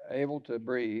able to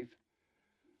breathe.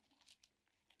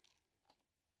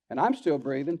 And I'm still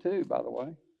breathing too, by the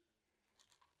way.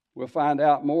 We'll find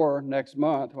out more next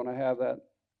month when I have that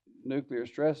nuclear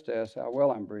stress test, how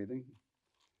well I'm breathing.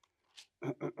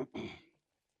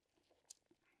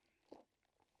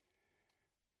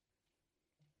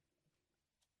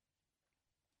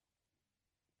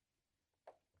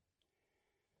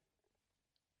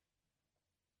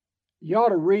 You ought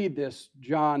to read this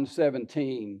John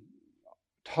 17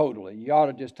 totally. You ought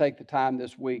to just take the time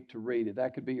this week to read it.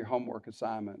 That could be your homework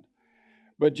assignment.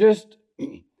 But just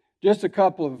a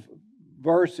couple of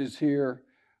verses here.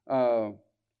 Verse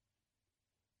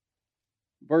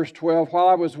 12, while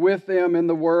I was with them in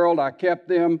the world, I kept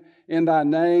them in thy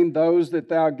name. Those that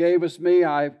thou gavest me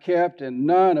I have kept, and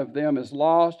none of them is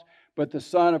lost, but the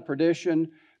son of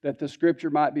perdition, that the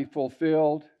scripture might be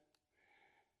fulfilled.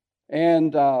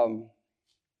 And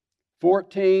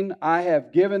 14, I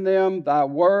have given them thy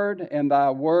word, and thy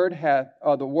word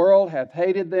the world hath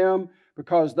hated them,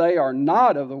 because they are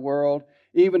not of the world,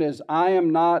 even as I am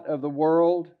not of the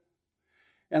world.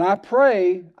 And I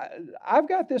pray, I've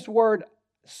got this word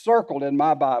circled in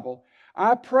my Bible.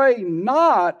 I pray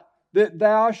not that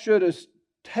thou shouldest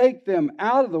take them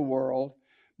out of the world,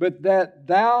 but that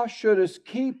thou shouldest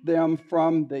keep them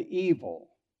from the evil.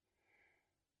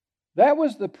 That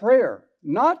was the prayer,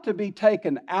 not to be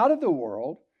taken out of the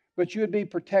world, but you would be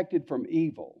protected from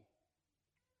evil.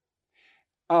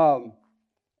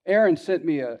 Aaron sent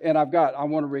me and I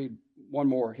want to read one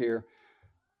more here.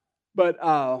 But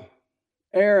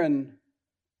Aaron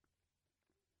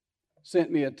sent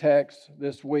me a text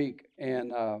this week,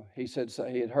 and he said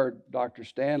he had heard Dr.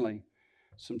 Stanley,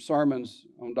 some sermons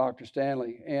on Dr.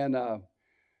 Stanley, and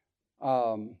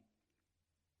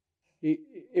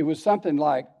it was something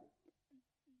like,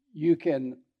 you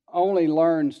can only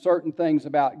learn certain things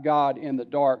about God in the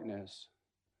darkness.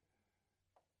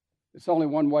 It's only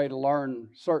one way to learn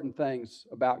certain things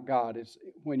about God. It's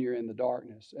when you're in the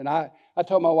darkness. And I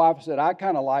told my wife, I said, I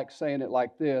kind of like saying it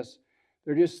like this.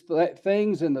 They're just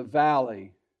things in the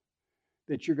valley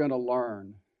that you're going to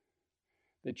learn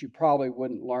that you probably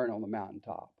wouldn't learn on the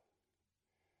mountaintop.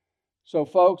 So,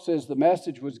 folks, as the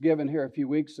message was given here a few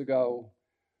weeks ago,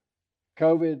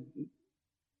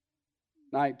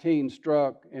 COVID-19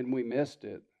 struck and we missed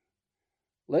it.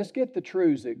 Let's get the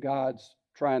truths that God's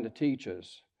trying to teach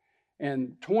us.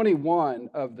 And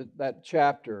 21 of that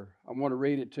chapter, I want to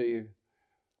read it to you.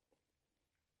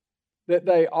 That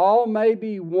they all may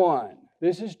be one.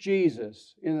 This is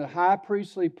Jesus in the high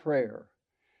priestly prayer.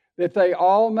 That they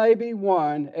all may be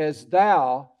one, as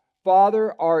thou,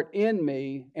 Father, art in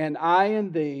me, and I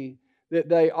in thee, that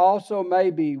they also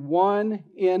may be one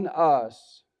in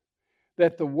us,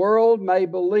 that the world may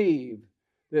believe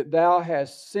that thou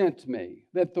hast sent me,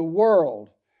 that the world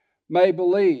may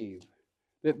believe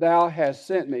that thou hast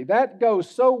sent me. That goes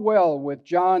so well with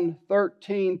John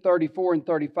 13, 34, and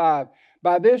 35.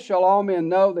 By this shall all men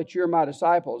know that you're my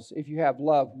disciples, if you have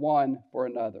love one for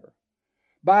another.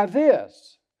 By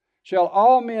this shall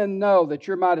all men know that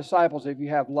you're my disciples, if you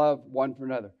have love one for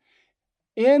another.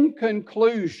 In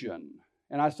conclusion,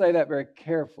 and I say that very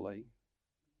carefully,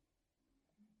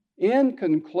 in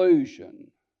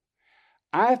conclusion,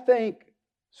 I think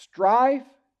strife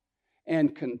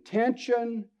and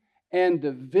contention and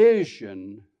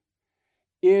division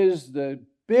is the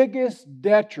biggest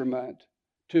detriment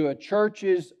to a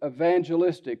church's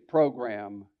evangelistic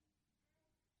program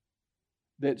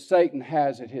that Satan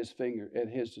has at his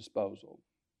disposal.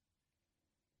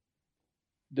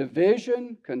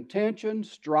 Division, contention,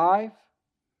 strife,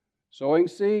 sowing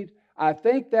seed. I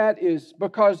think that is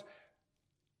because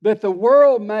that the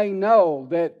world may know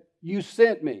that you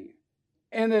sent me,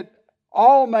 and that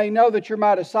all may know that you're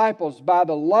my disciples by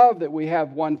the love that we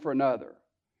have one for another.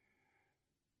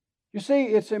 You see,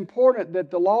 it's important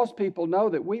that the lost people know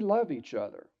that we love each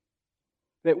other,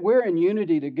 that we're in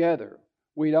unity together.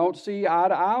 We don't see eye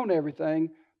to eye on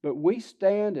everything, but we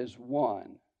stand as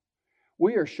one.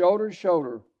 We are shoulder to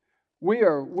shoulder. We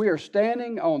are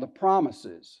standing on the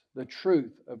promises, the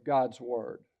truth of God's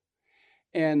Word.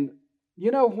 And you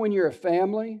know, when you're a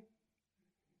family,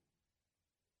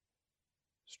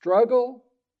 struggle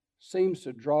seems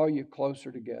to draw you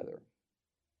closer together.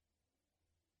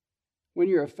 When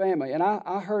you're a family, and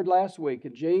I heard last week,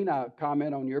 and Gene, I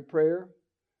comment on your prayer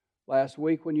last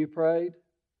week when you prayed.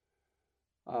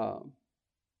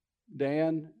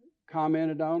 Dan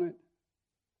commented on it.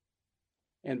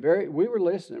 And we were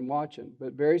listening, watching,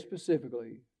 but very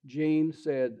specifically, Gene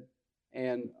said,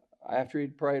 and after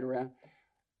he'd prayed around,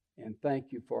 and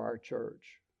thank you for our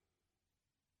church.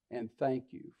 and thank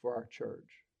you for our church.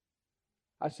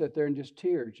 I sat there and just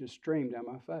tears just streamed down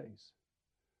my face.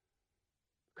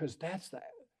 Because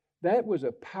that was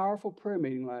a powerful prayer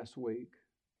meeting last week.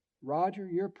 Roger,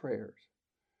 your prayers.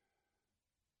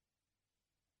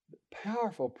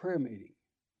 Powerful prayer meeting.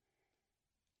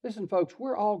 Listen, folks,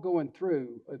 we're all going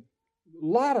through, a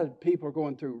lot of people are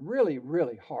going through really,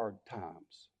 really hard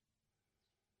times.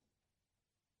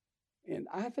 And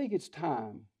I think it's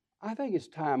time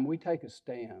we take a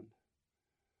stand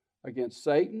against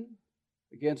Satan,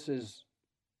 against his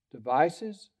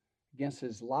devices, against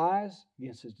his lies,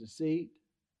 against his deceit.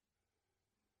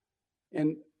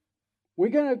 And we're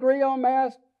going to agree on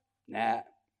masks? Nah.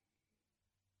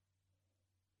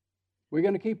 We're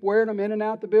going to keep wearing them in and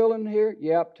out the building here?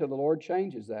 Yep, till the Lord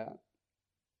changes that.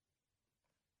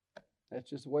 That's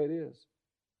just the way it is.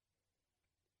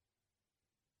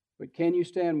 But can you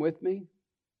stand with me?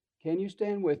 Can you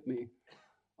stand with me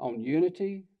on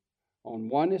unity, on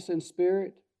oneness in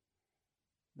spirit?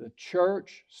 The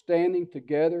church standing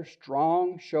together,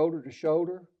 strong, shoulder to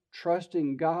shoulder,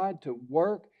 trusting God to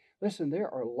work. Listen,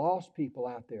 there are lost people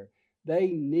out there. They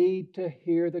need to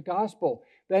hear the gospel.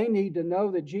 They need to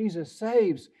know that Jesus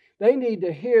saves. They need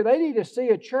to see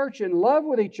a church in love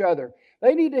with each other.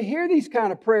 They need to hear these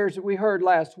kind of prayers that we heard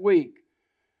last week.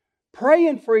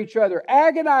 Praying for each other,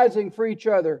 agonizing for each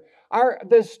other,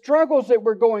 the struggles that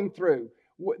we're going through.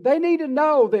 They need to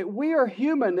know that we are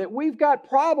human, that we've got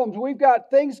problems, we've got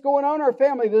things going on in our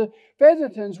family, the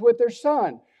Fezentons with their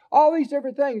son, all these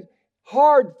different things,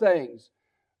 hard things,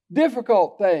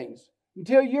 difficult things.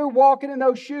 Until you're walking in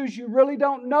those shoes, you really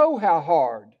don't know how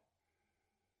hard.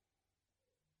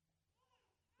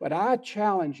 But I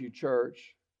challenge you,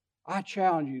 church, I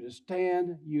challenge you to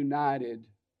stand united.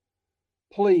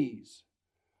 Please,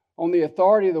 on the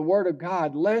authority of the Word of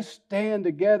God, let's stand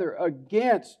together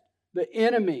against the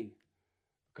enemy,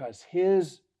 because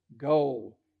his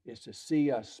goal is to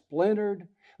see us splintered.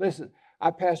 Listen, I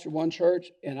pastored one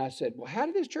church, and I said, well, how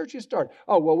did this church get started?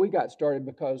 Oh, well, we got started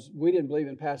because we didn't believe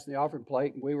in passing the offering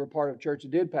plate, and we were part of a church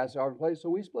that did pass the offering plate, so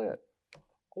we split.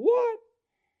 What?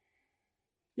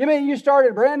 You mean you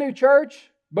started a brand new church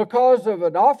because of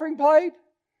an offering plate?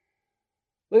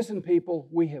 Listen, people,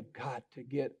 we have got to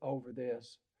get over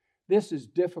this. This is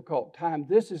difficult time.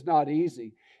 This is not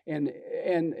easy. And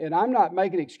I'm not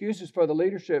making excuses for the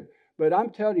leadership, but I'm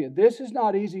telling you, this is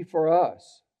not easy for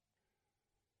us.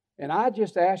 And I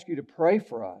just ask you to pray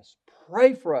for us.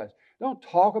 Pray for us. Don't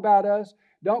talk about us.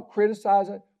 Don't criticize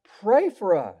us. Pray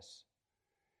for us.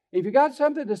 If you got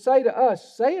something to say to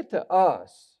us, say it to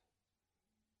us.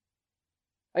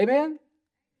 Amen?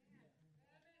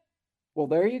 Well,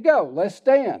 there you go. Let's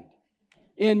stand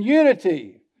in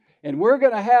unity. And we're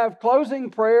going to have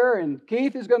closing prayer, and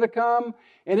Keith is going to come,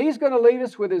 and he's going to lead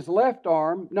us with his left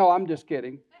arm. No, I'm just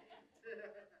kidding.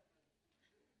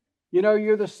 You know,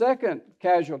 you're the second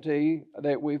casualty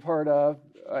that we've heard of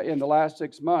in the last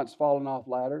 6 months falling off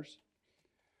ladders.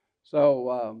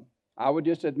 So I would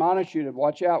just admonish you to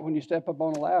watch out when you step up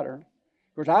on a ladder.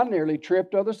 Of course, I nearly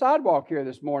tripped on the sidewalk here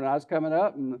this morning. I was coming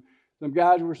up, and some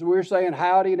guys we were saying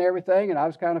howdy and everything, and I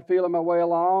was kind of feeling my way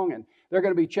along. And they're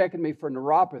going to be checking me for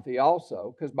neuropathy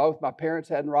also, because both my parents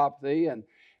had neuropathy, and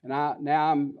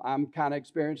I'm kind of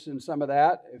experiencing some of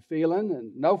that, feeling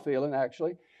and no feeling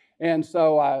actually. And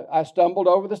so I stumbled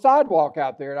over the sidewalk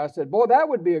out there, and I said, boy, that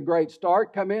would be a great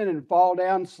start. Come in and fall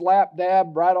down, slap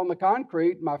dab right on the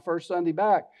concrete my first Sunday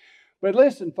back. But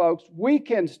listen, folks, we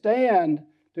can stand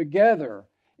together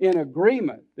in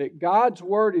agreement that God's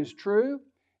word is true,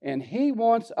 and He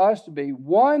wants us to be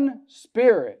one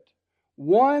spirit,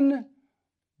 one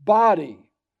body,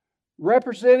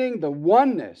 representing the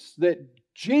oneness that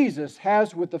Jesus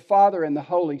has with the Father and the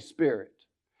Holy Spirit.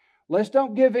 Let's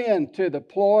don't give in to the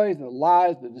ploys, the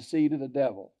lies, the deceit of the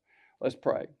devil. Let's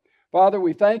pray. Father,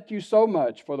 we thank you so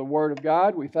much for the Word of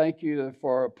God. We thank you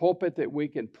for a pulpit that we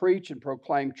can preach and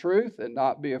proclaim truth and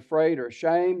not be afraid or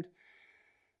ashamed.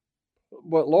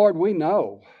 But Lord, we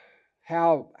know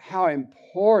how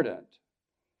important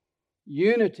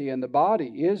unity in the body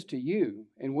is to you.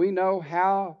 And we know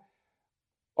how,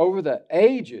 over the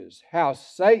ages, how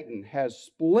Satan has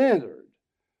splintered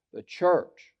the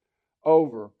church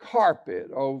over carpet,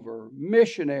 over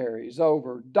missionaries,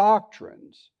 over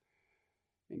doctrines.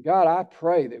 And God, I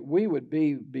pray that we would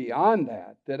be beyond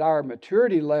that, that our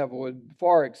maturity level would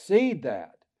far exceed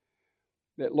that.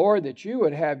 That, Lord, that you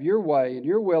would have your way and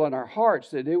your will in our hearts,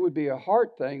 that it would be a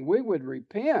heart thing. We would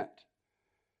repent.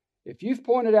 If you've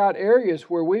pointed out areas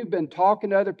where we've been talking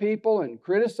to other people and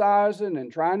criticizing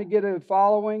and trying to get a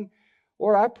following,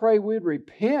 Lord, I pray we'd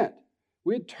repent.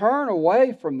 We'd turn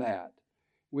away from that.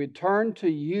 We'd turn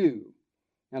to you.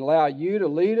 and allow you to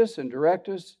lead us and direct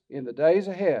us in the days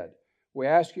ahead. We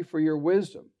ask you for your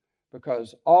wisdom,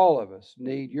 because all of us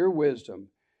need your wisdom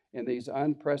in these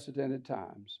unprecedented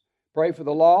times. Pray for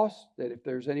the lost, that if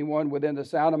there's anyone within the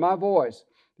sound of my voice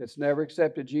that's never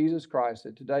accepted Jesus Christ,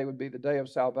 that today would be the day of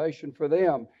salvation for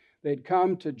them. They'd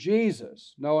come to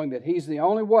Jesus knowing that He's the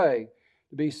only way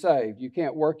to be saved. You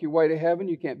can't work your way to heaven.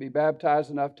 You can't be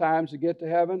baptized enough times to get to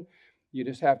heaven. You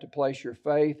just have to place your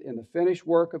faith in the finished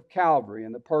work of Calvary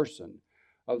in the person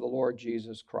of the Lord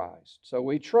Jesus Christ. So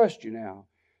we trust you now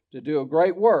to do a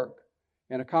great work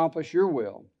and accomplish your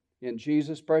will. In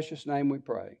Jesus' precious name we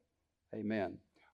pray. Amen.